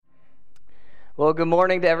Well, good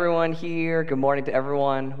morning to everyone here. Good morning to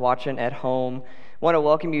everyone watching at home. I want to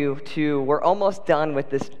welcome you to, we're almost done with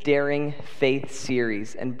this Daring Faith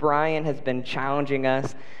series, and Brian has been challenging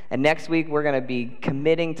us, and next week we're going to be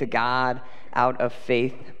committing to God out of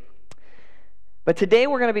faith. But today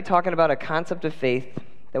we're going to be talking about a concept of faith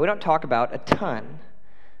that we don't talk about a ton.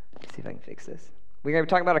 Let's see if I can fix this. We're going to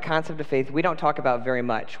be talking about a concept of faith we don't talk about very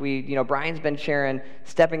much. Brian's been sharing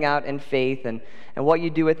stepping out in faith and what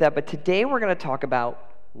you do with that. But today we're going to talk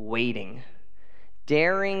about waiting.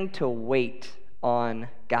 Daring to wait on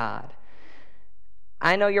God.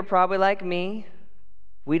 I know you're probably like me.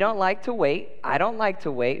 We don't like to wait. I don't like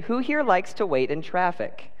to wait. Who here likes to wait in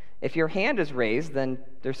traffic? If your hand is raised, then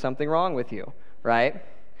there's something wrong with you, right?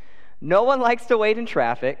 No one likes to wait in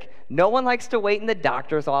traffic. No one likes to wait in the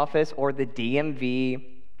doctor's office or the DMV.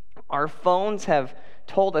 Our phones have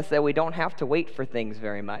told us that we don't have to wait for things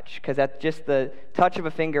very much because at just the touch of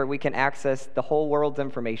a finger, we can access the whole world's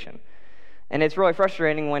information. And it's really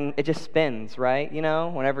frustrating when it just spins, right? You know,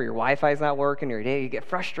 whenever your Wi-Fi is not working or you get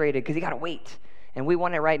frustrated because you got to wait, and we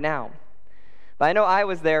want it right now. But I know I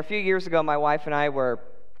was there a few years ago. My wife and I were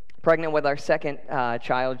pregnant with our second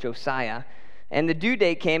child, Josiah. And the due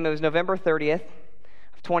date came, it was November 30th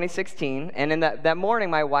of 2016, and in that morning,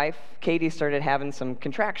 my wife, Katie, started having some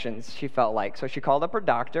contractions, she felt like. So she called up her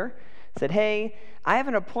doctor, said, hey, I have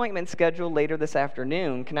an appointment scheduled later this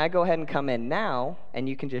afternoon. Can I go ahead and come in now, and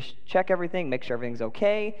you can just check everything, make sure everything's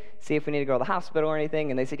okay, see if we need to go to the hospital or anything?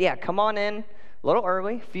 And they said, yeah, come on in a little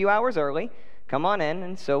early, a few hours early, come on in,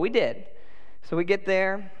 and so we did. So we get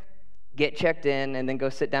there, get checked in, and then go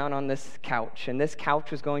sit down on this couch, and this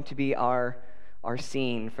couch was going to be our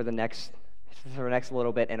scene for the next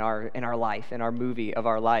little bit in our life, in our movie of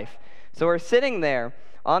our life. So we're sitting there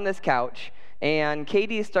on this couch, and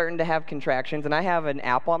Katie's starting to have contractions, and I have an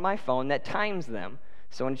app on my phone that times them.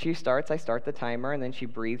 So when she starts, I start the timer, and then she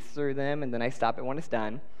breathes through them, and then I stop it when it's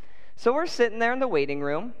done. So we're sitting there in the waiting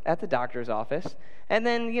room at the doctor's office, and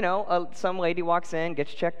then, some lady walks in,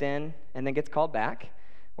 gets checked in, and then gets called back.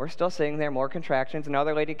 We're still sitting there, more contractions.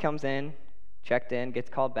 Another lady comes in, checked in, gets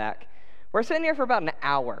called back. We're sitting here for about an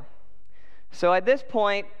hour. So at this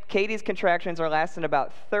point, Katie's contractions are lasting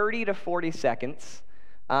about 30 to 40 seconds,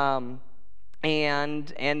 and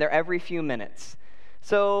they're every few minutes.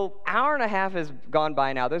 So hour and a half has gone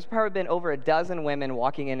by now. There's probably been over a dozen women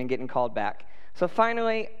walking in and getting called back. So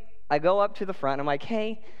finally, I go up to the front. I'm like,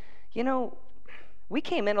 hey, we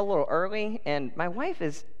came in a little early, and my wife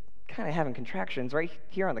is kind of having contractions right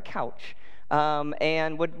here on the couch.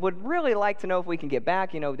 And would really like to know if we can get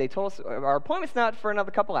back. They told us our appointment's not for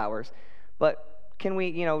another couple hours, but can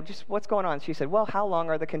we, just what's going on? She said, well, how long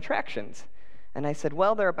are the contractions? And I said,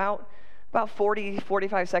 well, they're about 40,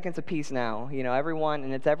 45 seconds apiece now, everyone,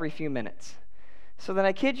 and it's every few minutes. So then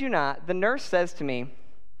I kid you not, the nurse says to me,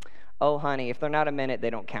 oh, honey, if they're not a minute, they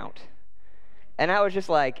don't count. And I was just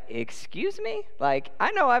like, excuse me? Like, I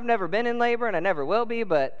know I've never been in labor and I never will be,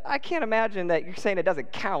 but I can't imagine that you're saying it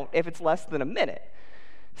doesn't count if it's less than a minute.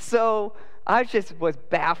 So I just was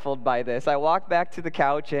baffled by this. I walked back to the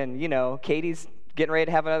couch and, Katie's getting ready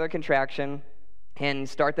to have another contraction and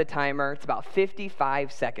start the timer. It's about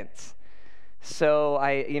 55 seconds. So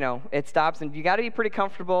it stops, and you got to be pretty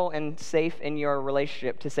comfortable and safe in your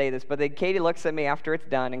relationship to say this. But then Katie looks at me after it's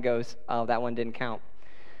done and goes, oh, that one didn't count.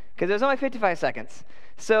 Because it was only 55 seconds.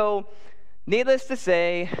 So, needless to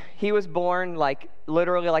say, he was born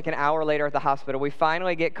literally an hour later at the hospital. We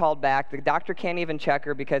finally get called back. The doctor can't even check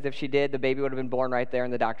her because if she did, the baby would have been born right there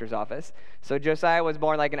in the doctor's office. So Josiah was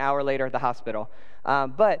born an hour later at the hospital.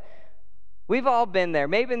 But we've all been there.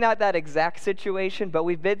 Maybe not that exact situation, but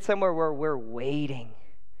we've been somewhere where we're waiting,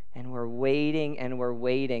 and we're waiting, and we're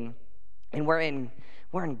waiting, and we're in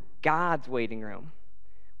God's waiting room.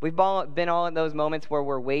 We've been all in those moments where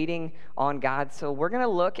we're waiting on God. So we're going to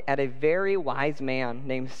look at a very wise man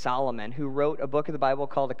named Solomon who wrote a book of the Bible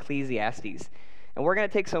called Ecclesiastes. And we're going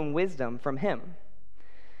to take some wisdom from him.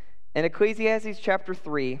 In Ecclesiastes chapter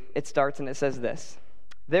 3, it starts and it says this: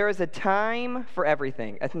 there is a time for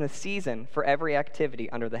everything, and a season for every activity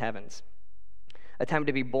under the heavens. A time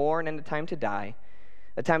to be born and a time to die.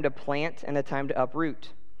 A time to plant and a time to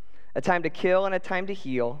uproot. A time to kill and a time to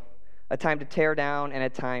heal. A time to tear down and a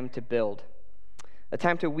time to build. A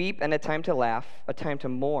time to weep and a time to laugh. A time to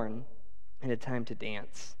mourn and a time to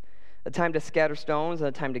dance. A time to scatter stones and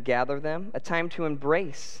a time to gather them. A time to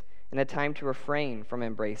embrace and a time to refrain from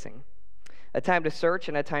embracing. A time to search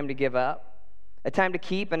and a time to give up. A time to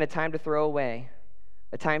keep and a time to throw away.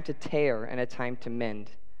 A time to tear and a time to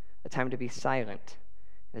mend. A time to be silent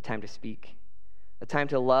and a time to speak. A time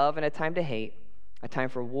to love and a time to hate. A time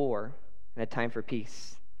for war and a time for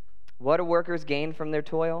peace. What do workers gain from their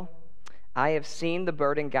toil? I have seen the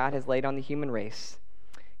burden God has laid on the human race.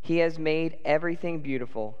 He has made everything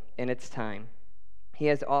beautiful in its time. He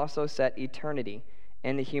has also set eternity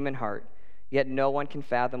in the human heart, yet no one can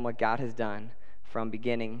fathom what God has done from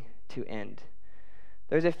beginning to end.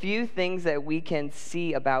 There's a few things that we can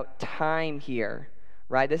see about time here,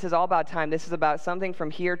 right? This is all about time. This is about something from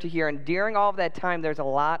here to here. And during all of that time, there's a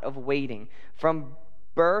lot of waiting. From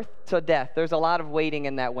birth to death, there's a lot of waiting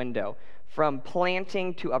in that window. From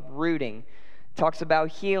planting to uprooting. It talks about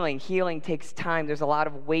healing. Healing takes time. There's a lot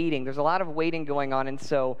of waiting. There's a lot of waiting going on. And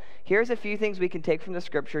so here's a few things we can take from the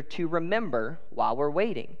scripture to remember while we're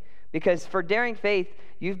waiting. Because for Daring Faith,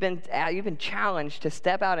 you've been challenged to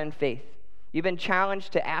step out in faith. You've been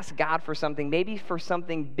challenged to ask God for something, maybe for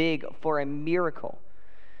something big, for a miracle.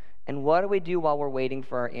 And what do we do while we're waiting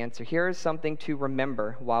for our answer? Here's something to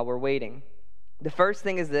remember while we're waiting. The first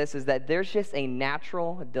thing is this, is that there's just a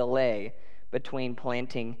natural delay between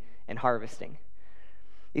planting and harvesting.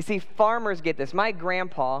 You see, farmers get this. My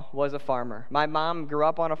grandpa was a farmer. My mom grew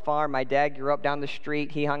up on a farm. My dad grew up down the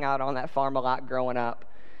street. He hung out on that farm a lot growing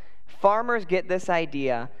up. Farmers get this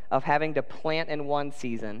idea of having to plant in one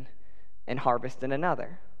season and harvest in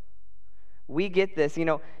another. We get this.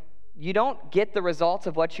 You don't get the results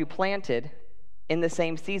of what you planted in the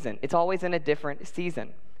same season. It's always in a different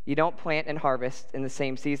season. You don't plant and harvest in the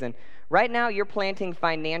same season. Right now, you're planting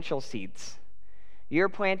financial seeds. You're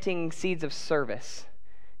planting seeds of service.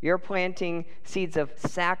 You're planting seeds of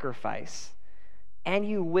sacrifice. And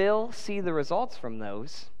you will see the results from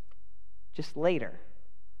those just later.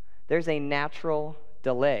 There's a natural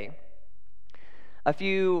delay. A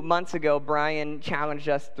few months ago, Brian challenged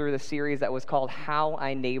us through the series that was called How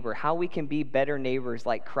I Neighbor, how we can be better neighbors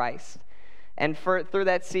like Christ. And through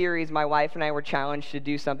that series, my wife and I were challenged to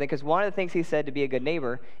do something, because one of the things he said to be a good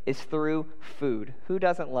neighbor is through food. Who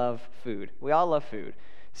doesn't love food? We all love food.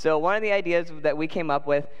 So one of the ideas that we came up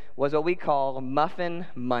with was what we call Muffin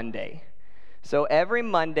Monday. So every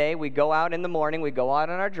Monday, we go out in the morning, we go out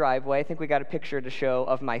on our driveway. I think we got a picture to show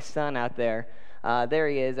of my son out there. There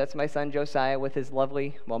he is. That's my son Josiah with his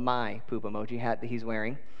lovely, my poop emoji hat that he's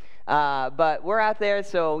wearing. But we're out there,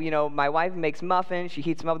 so, my wife makes muffins. She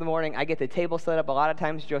heats them up in the morning. I get the table set up. A lot of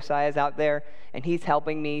times Josiah's out there, and he's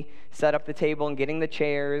helping me set up the table and getting the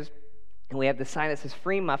chairs. And we have the sign that says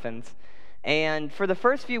free muffins. And for the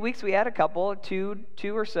first few weeks, we had a couple, two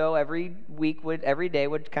or so every day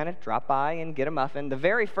would kind of drop by and get a muffin. The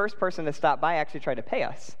very first person to stop by actually tried to pay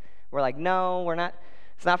us. We're like, no, we're not.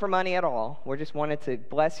 It's not for money at all. We just wanted to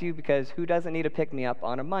bless you, because who doesn't need a pick-me-up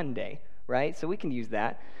on a Monday, right? So we can use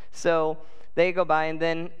that. So they go by, and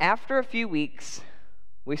then after a few weeks,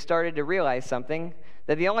 we started to realize something,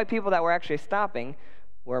 that the only people that were actually stopping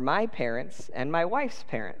were my parents and my wife's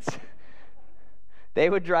parents. They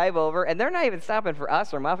would drive over, and they're not even stopping for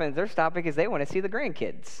us or muffins. They're stopping because they want to see the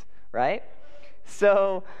grandkids, right?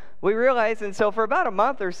 So we realized, and so for about a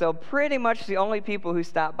month or so, pretty much the only people who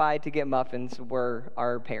stopped by to get muffins were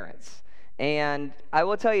our parents. And I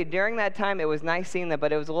will tell you, during that time, it was nice seeing that,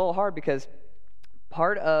 but it was a little hard, because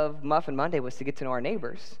part of Muffin Monday was to get to know our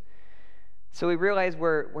neighbors. So we realized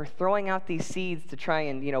we're throwing out these seeds to try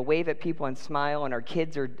and, wave at people and smile, and our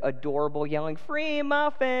kids are adorable, yelling, free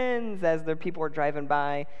muffins, as the people are driving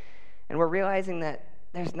by. And we're realizing that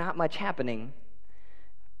there's not much happening.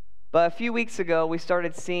 But a few weeks ago, we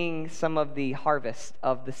started seeing some of the harvest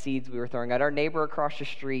of the seeds we were throwing out. Our neighbor across the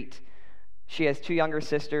street, she has 2 younger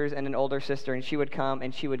sisters and an older sister, and she would come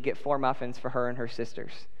and she would get 4 muffins for her and her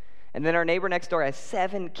sisters. And then our neighbor next door has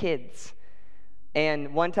 7 kids.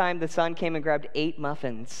 And one time the son came and grabbed 8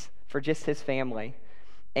 muffins for just his family.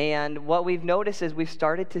 And what we've noticed is we've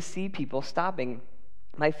started to see people stopping.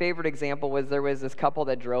 My favorite example was there was this couple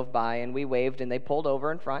that drove by, and we waved, and they pulled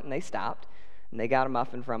over in front, and they stopped, and they got a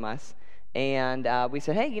muffin from us. And we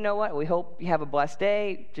said, hey, you know what? We hope you have a blessed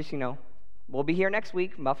day. Just, we'll be here next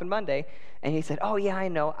week, Muffin Monday. And he said, oh, yeah, I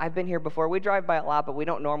know. I've been here before. We drive by a lot, but we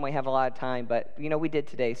don't normally have a lot of time. But, we did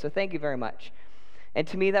today, so thank you very much. And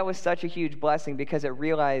to me, that was such a huge blessing, because it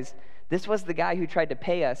realized this was the guy who tried to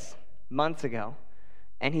pay us months ago.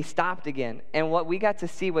 And he stopped again. And what we got to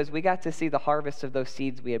see was the harvest of those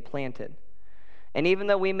seeds we had planted. And even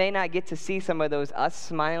though we may not get to see some of those, us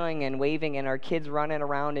smiling and waving and our kids running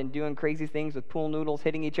around and doing crazy things with pool noodles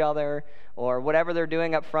hitting each other or whatever they're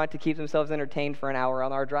doing up front to keep themselves entertained for an hour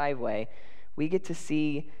on our driveway, we got to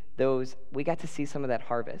see some of that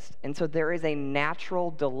harvest. And so there is a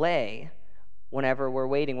natural delay whenever we're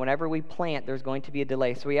waiting. Whenever we plant, there's going to be a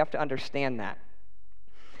delay. So we have to understand that.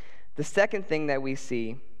 The second thing that we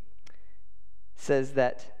see says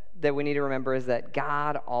that we need to remember is that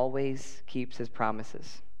God always keeps his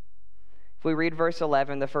promises. If we read verse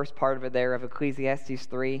 11, the first part of it there of Ecclesiastes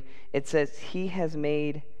 3, it says, He has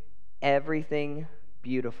made everything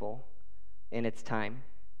beautiful in its time.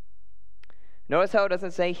 Notice how it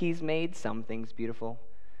doesn't say He's made some things beautiful.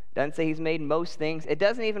 It doesn't say He's made most things. It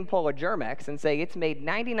doesn't even pull a Germex and say it's made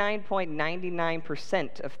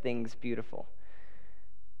 99.99% of things beautiful.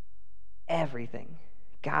 Everything.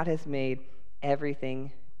 God has made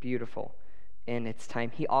everything beautiful in its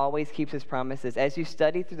time. He always keeps His promises. As you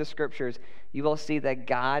study through the scriptures, you will see that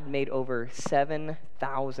God made over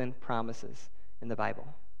 7,000 promises in the Bible.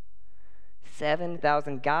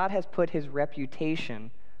 7,000. God has put His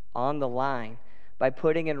reputation on the line by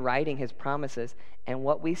putting in writing His promises. And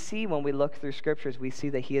what we see when we look through scriptures, we see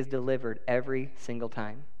that He has delivered every single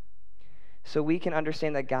time. So we can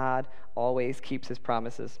understand that God always keeps His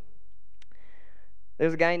promises.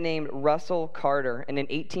 There's a guy named Russell Carter, and in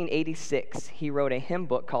 1886, he wrote a hymn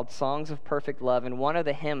book called Songs of Perfect Love, and one of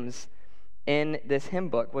the hymns in this hymn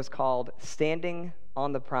book was called Standing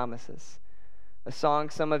on the Promises, a song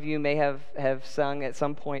some of you may have sung at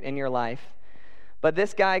some point in your life. But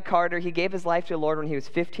this guy, Carter, he gave his life to the Lord when he was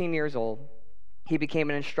 15 years old. He became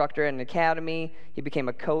an instructor at an academy. He became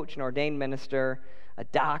a coach, an ordained minister, a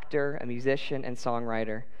doctor, a musician, and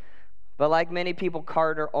songwriter. But like many people,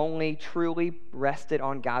 Carter only truly rested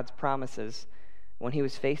on God's promises when he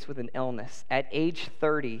was faced with an illness. At age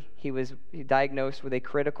 30, he was diagnosed with a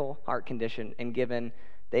critical heart condition and given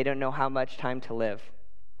they don't know how much time to live.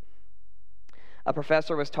 A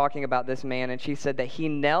professor was talking about this man, and she said that he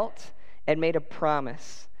knelt and made a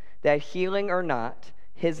promise that, healing or not,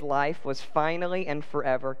 his life was finally and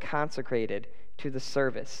forever consecrated to the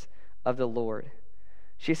service of the Lord.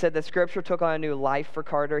 She said that Scripture took on a new life for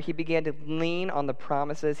Carter. He began to lean on the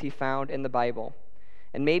promises he found in the Bible.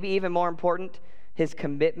 And maybe even more important, his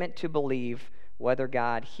commitment to believe whether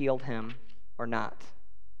God healed him or not.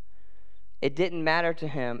 It didn't matter to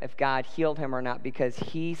him if God healed him or not, because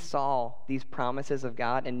he saw these promises of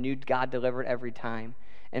God and knew God delivered every time.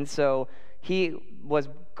 And so he was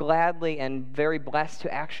gladly and very blessed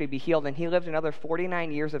to actually be healed. And he lived another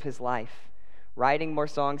 49 years of his life, writing more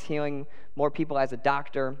songs, healing more people as a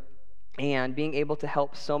doctor, and being able to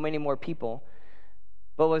help so many more people.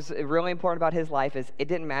 But what was really important about his life is it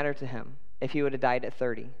didn't matter to him if he would have died at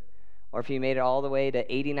 30 or if he made it all the way to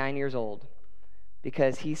 89 years old,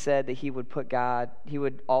 because he said that he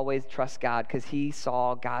would always trust God because he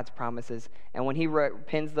saw God's promises. And when he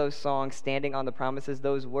pins those songs, standing on the promises,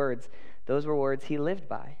 those were words he lived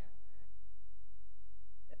by.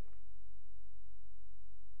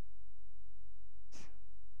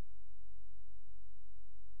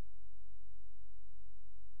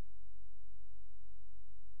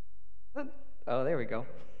 Oh, there we go.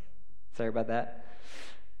 Sorry about that.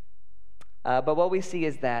 But what we see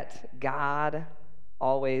is that God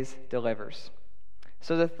always delivers.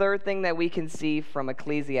 So the third thing that we can see from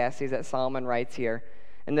Ecclesiastes that Solomon writes here,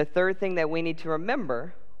 and the third thing that we need to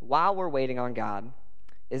remember while we're waiting on God,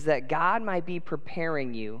 is that God might be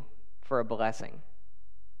preparing you for a blessing.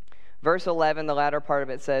 Verse 11, the latter part of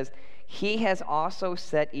it says, He has also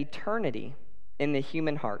set eternity in the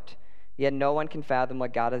human heart, yet no one can fathom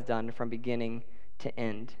what God has done from beginning to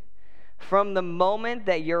end. From the moment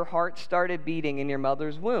that your heart started beating in your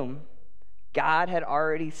mother's womb, God had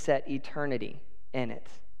already set eternity in it.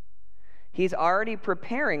 He's already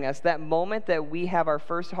preparing us that moment that we have our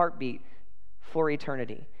first heartbeat for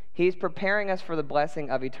eternity. He's preparing us for the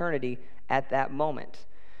blessing of eternity at that moment.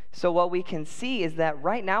 So what we can see is that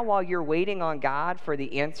right now, while you're waiting on God for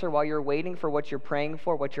the answer, while you're waiting for what you're praying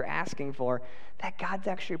for, what you're asking for, that God's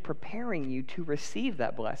actually preparing you to receive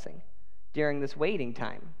that blessing during this waiting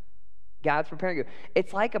time. God's preparing you.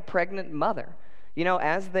 It's like a pregnant mother. You know,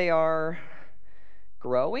 as they are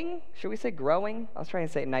growing, should we say growing? I was trying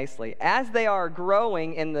to say it nicely. As they are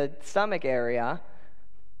growing in the stomach area,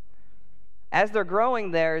 as they're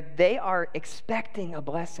growing there, they are expecting a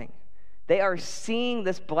blessing. They are seeing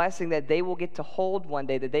this blessing that they will get to hold one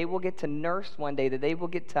day, that they will get to nurse one day, that they will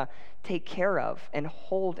get to take care of and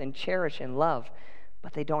hold and cherish and love,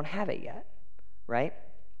 but they don't have it yet, right?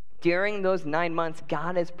 During those 9 months,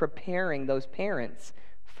 God is preparing those parents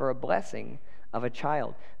for a blessing of a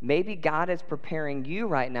child. Maybe God is preparing you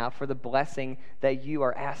right now for the blessing that you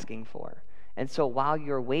are asking for. And so while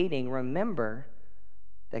you're waiting, remember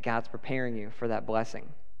that God's preparing you for that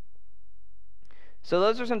blessing. So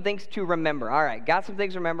those are some things to remember. All right, got some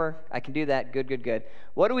things to remember. I can do that. Good, good, good.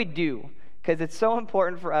 What do we do? Because it's so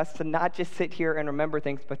important for us to not just sit here and remember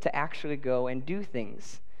things, but to actually go and do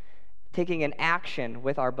things, taking an action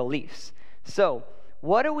with our beliefs. So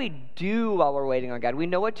what do we do while we're waiting on God? We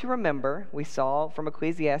know what to remember. We saw from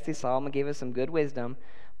Ecclesiastes, Solomon gave us some good wisdom.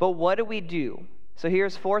 But what do we do? So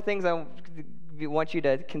here's 4 things I want you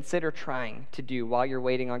to consider trying to do while you're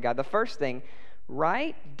waiting on God. The first thing,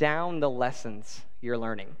 write down the lessons you're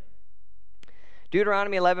learning.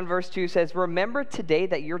 Deuteronomy 11 verse 2 says, "Remember today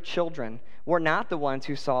that your children were not the ones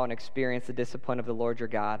who saw and experienced the discipline of the Lord your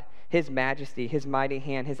God, his majesty, his mighty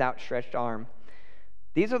hand, his outstretched arm."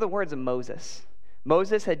 These are the words of Moses.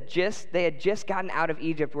 They had just gotten out of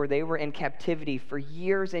Egypt, where they were in captivity for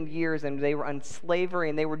years and years, and they were on slavery,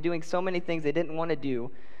 and they were doing so many things they didn't want to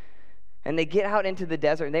do. And they get out into the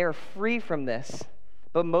desert, and they are free from this.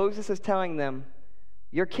 But Moses is telling them,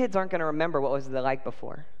 your kids aren't going to remember what was like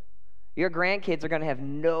before. Your grandkids are going to have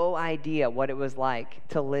no idea what it was like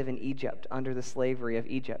to live in Egypt under the slavery of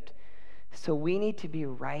Egypt. So we need to be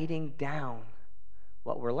writing down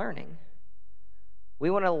what we're learning. We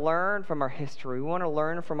want to learn from our history. We want to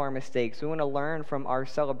learn from our mistakes. We want to learn from our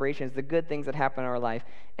celebrations, the good things that happen in our life.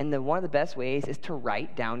 And one of the best ways is to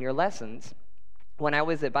write down your lessons. When I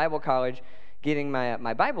was at Bible college getting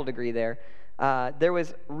my Bible degree there, it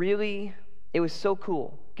was so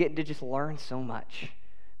cool getting to just learn so much.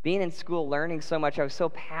 Being in school, learning so much, I was so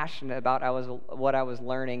passionate about what I was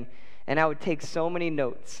learning, and I would take so many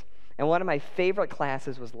notes. And one of my favorite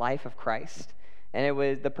classes was Life of Christ. And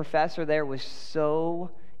the professor there was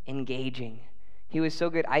so engaging. He was so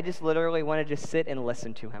good. I just literally wanted to sit and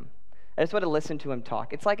listen to him. I just want to listen to him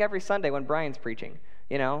talk. It's like every Sunday when Brian's preaching,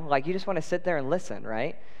 like you just want to sit there and listen,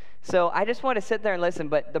 right? So I just want to sit there and listen,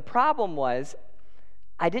 but the problem was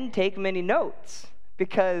I didn't take many notes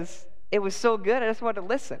because it was so good. I just wanted to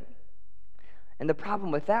listen. And the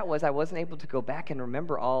problem with that was I wasn't able to go back and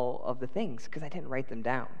remember all of the things because I didn't write them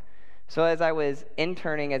down. So as I was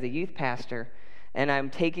interning as a youth pastor, and I'm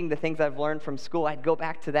taking the things I've learned from school, I'd go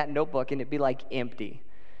back to that notebook and it'd be like empty.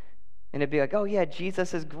 And it'd be like, oh yeah,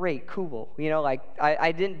 Jesus is great, cool.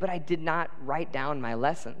 I did not write down my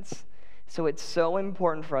lessons. So it's so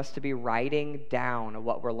important for us to be writing down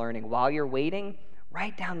what we're learning. While you're waiting,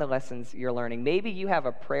 write down the lessons you're learning. Maybe you have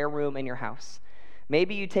a prayer room in your house.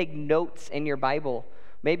 Maybe you take notes in your Bible.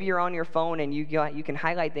 Maybe you're on your phone and you can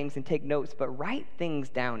highlight things and take notes, but write things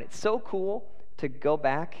down. It's so cool to go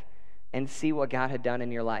back and see what God had done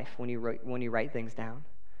in your life when you write things down.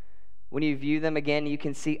 When you view them again, you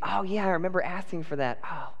can see, oh yeah, I remember asking for that.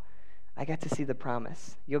 Oh, I got to see the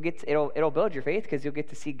promise. It'll build your faith because you'll get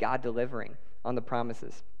to see God delivering on the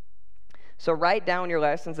promises. So write down your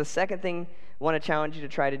lessons. The second thing I want to challenge you to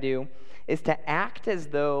try to do is to act as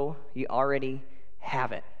though you already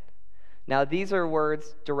have it. Now, these are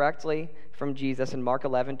words directly from Jesus in Mark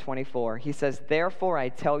 11:24. He says, "Therefore I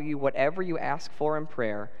tell you, whatever you ask for in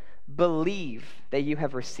prayer, believe that you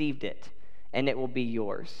have received it, and it will be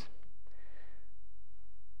yours."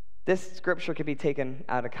 This scripture can be taken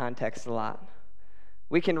out of context a lot.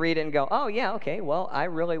 We can read it and go, oh yeah, okay, well, I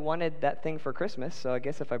really wanted that thing for Christmas, so I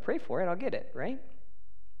guess if I pray for it, I'll get it, right?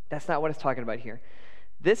 That's not what it's talking about here.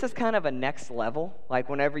 This is kind of a next level, like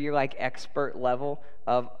whenever you're like expert level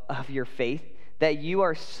of your faith, that you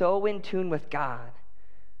are so in tune with God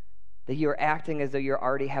that you're acting as though you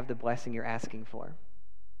already have the blessing you're asking for.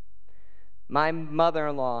 My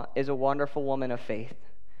mother-in-law is a wonderful woman of faith.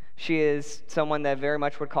 She is someone that very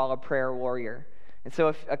much would call a prayer warrior. And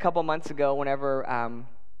so a couple months ago, whenever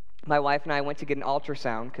my wife and I went to get an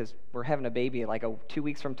ultrasound, because we're having a baby like 2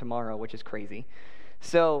 weeks from tomorrow, which is crazy.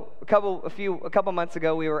 So a couple months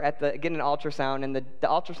ago, we were getting an ultrasound, and the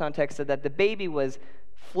ultrasound tech said that the baby was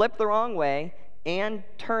flipped the wrong way and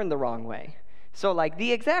turned the wrong way. So like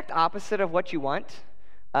the exact opposite of what you want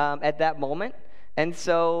at that moment. And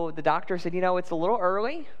so the doctor said, it's a little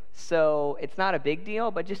early, so it's not a big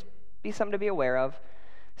deal, but just be something to be aware of.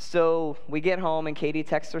 So we get home, and Katie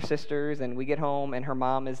texts her sisters, and we get home, and her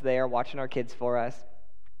mom is there watching our kids for us.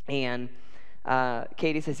 And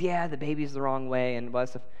Katie says, yeah, the baby's the wrong way. And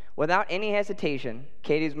without any hesitation,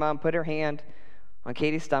 Katie's mom put her hand on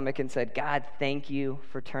Katie's stomach and said, God, thank you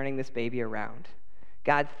for turning this baby around.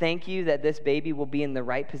 God, thank you that this baby will be in the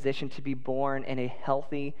right position to be born in a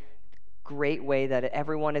healthy, great way, that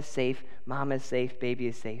everyone is safe, mom is safe, baby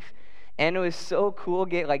is safe. And it was so cool,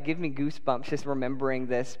 give me goosebumps just remembering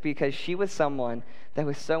this, because she was someone that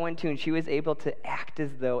was so in tune. She was able to act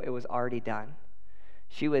as though it was already done.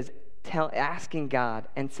 She was asking God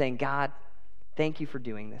and saying, God, thank you for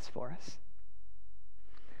doing this for us.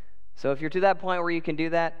 So if you're to that point where you can do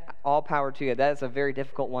that, all power to you. That is a very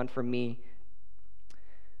difficult one for me.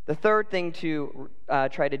 The third thing to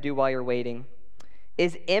try to do while you're waiting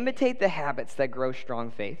is imitate the habits that grow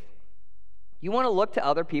strong faith. You want to look to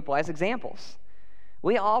other people as examples.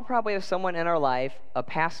 We all probably have someone in our life, a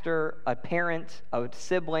pastor, a parent, a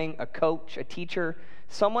sibling, a coach, a teacher,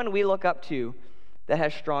 someone we look up to that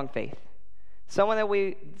has strong faith. Someone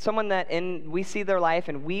that we see their life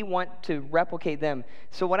and we want to replicate them.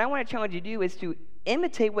 So what I want to challenge you to do is to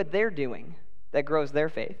imitate what they're doing that grows their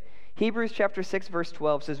faith. Hebrews chapter 6, verse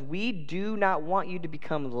 12 says, "We do not want you to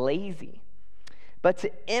become lazy, but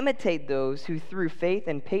to imitate those who through faith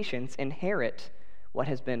and patience inherit what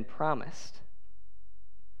has been promised."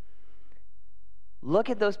 Look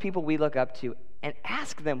at those people we look up to and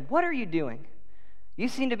ask them, what are you doing? You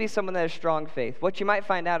seem to be someone that has strong faith. What you might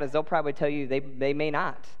find out is they'll probably tell you they may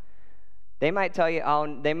not. They might tell you,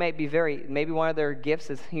 they might be maybe one of their gifts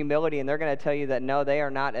is humility, and they're going to tell you that no, they're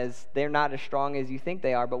not as strong as you think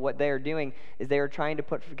they are, but what they are doing is they are trying to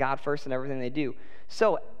put God first in everything they do.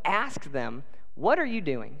 So ask them, what are you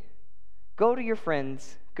doing? Go to your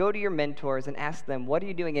friends, go to your mentors, and ask them, what are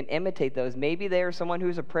you doing, and imitate those. Maybe they are someone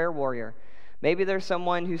who's a prayer warrior. Maybe there's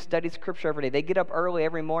someone who studies Scripture every day. They get up early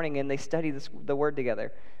every morning and they study the Word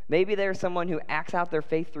together. Maybe there's someone who acts out their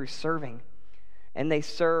faith through serving, and they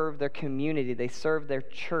serve their community. They serve their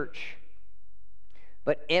church.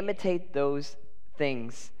 But imitate those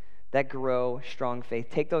things that grow strong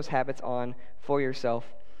faith. Take those habits on for yourself.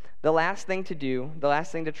 The last thing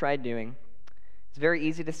to try doing, it's very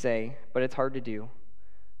easy to say, but it's hard to do,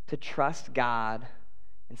 to trust God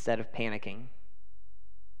instead of panicking.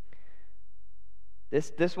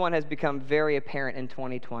 This one has become very apparent in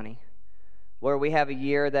 2020, where we have a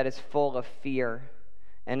year that is full of fear,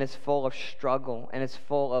 and is full of struggle, and is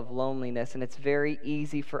full of loneliness, and it's very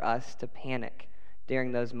easy for us to panic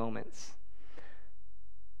during those moments.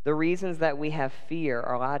 The reasons that we have fear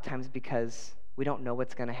are a lot of times because we don't know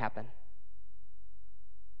what's going to happen.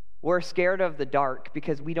 We're scared of the dark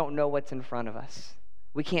because we don't know what's in front of us.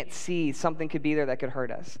 We can't see. Something could be there that could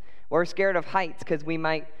hurt us. We're scared of heights because we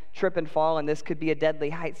might trip and fall, and this could be a deadly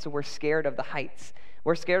height, so we're scared of the heights.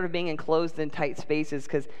 We're scared of being enclosed in tight spaces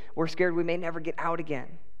because we're scared we may never get out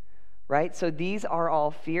again, right? So these are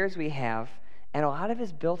all fears we have, and a lot of it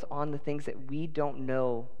is built on the things that we don't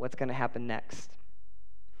know what's going to happen next.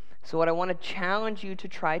 So what I want to challenge you to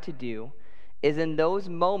try to do is in those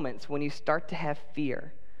moments when you start to have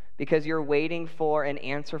fear because you're waiting for an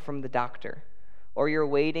answer from the doctor, or you're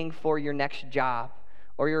waiting for your next job,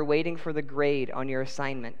 or you're waiting for the grade on your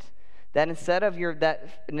assignment, that instead of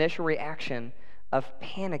that initial reaction of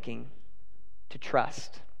panicking, to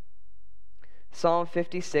trust. Psalm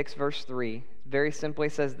 56, verse 3, very simply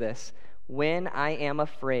says this: "When I am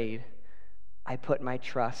afraid, I put my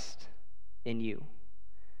trust in you."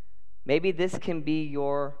 Maybe this can be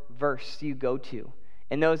your verse you go to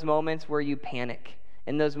in those moments where you panic,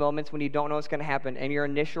 in those moments when you don't know what's going to happen, and your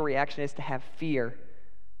initial reaction is to have fear.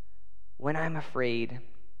 When I'm afraid,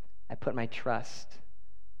 I put my trust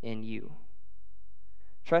in you.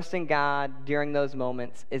 Trusting God during those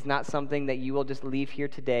moments is not something that you will just leave here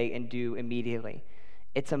today and do immediately.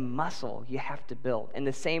 It's a muscle you have to build. In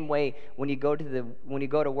the same way, when you go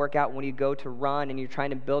to work out, when you go to run, and you're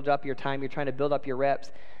trying to build up your time, you're trying to build up your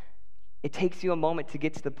reps, it takes you a moment to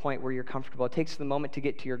get to the point where you're comfortable. It takes you the moment to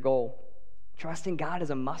get to your goal. Trusting God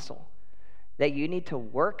is a muscle that you need to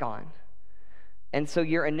work on. And so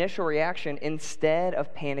your initial reaction, instead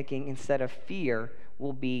of panicking, instead of fear,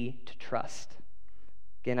 will be to trust.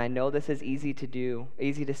 Again, I know this is easy to do,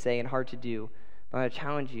 easy to say and hard to do, but I'm going to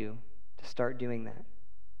challenge you to start doing that.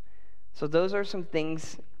 So those are some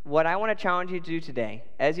things. What I want to challenge you to do today,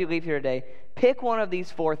 as you leave here today, pick one of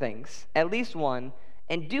these 4 things, at least one,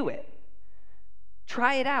 and do it.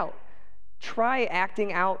 Try it out. Try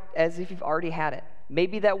acting out as if you've already had it.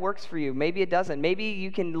 Maybe that works for you. Maybe it doesn't. Maybe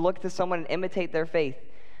you can look to someone and imitate their faith.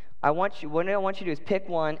 What I want you to do is pick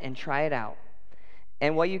one and try it out.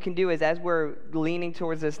 And what you can do is, as we're leaning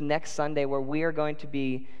towards this next Sunday where we are going to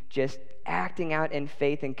be just acting out in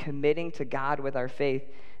faith and committing to God with our faith,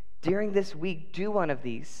 during this week, do one of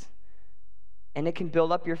these. And it can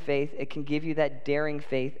build up your faith. It can give you that daring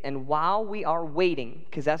faith. And while we are waiting,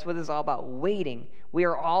 because that's what this is all about, waiting, we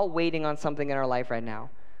are all waiting on something in our life right now.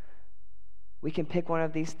 We can pick one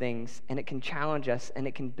of these things, and it can challenge us, and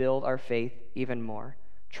it can build our faith even more.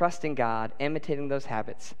 Trusting God, imitating those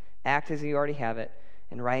habits, act as you already have it,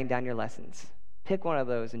 and writing down your lessons. Pick one of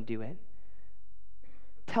those and do it.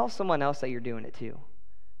 Tell someone else that you're doing it too.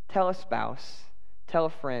 Tell a spouse, tell a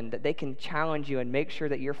friend that they can challenge you and make sure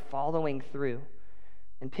that you're following through.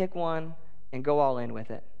 And pick one and go all in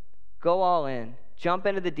with it. Go all in. Jump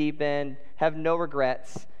into the deep end. Have no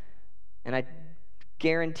regrets. And I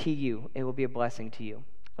guarantee you it will be a blessing to you.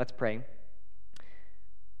 Let's pray.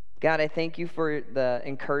 God, I thank you for the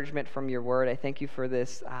encouragement from your word. I thank you for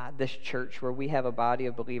this church where we have a body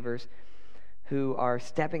of believers who are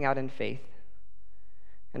stepping out in faith,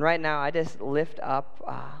 And right now, I just lift up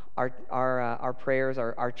our prayers,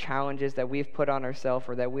 our challenges that we've put on ourselves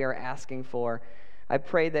or that we are asking for. I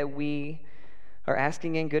pray that we are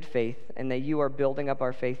asking in good faith and that you are building up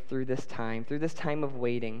our faith through this time of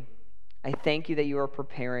waiting. I thank you that you are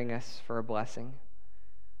preparing us for a blessing.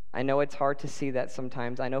 I know it's hard to see that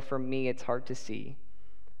sometimes. I know for me it's hard to see.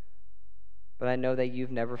 But I know that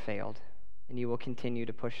you've never failed, and you will continue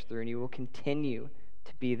to push through, and you will continue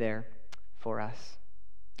to be there for us.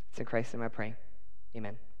 It's in Christ's name I pray.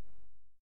 Amen.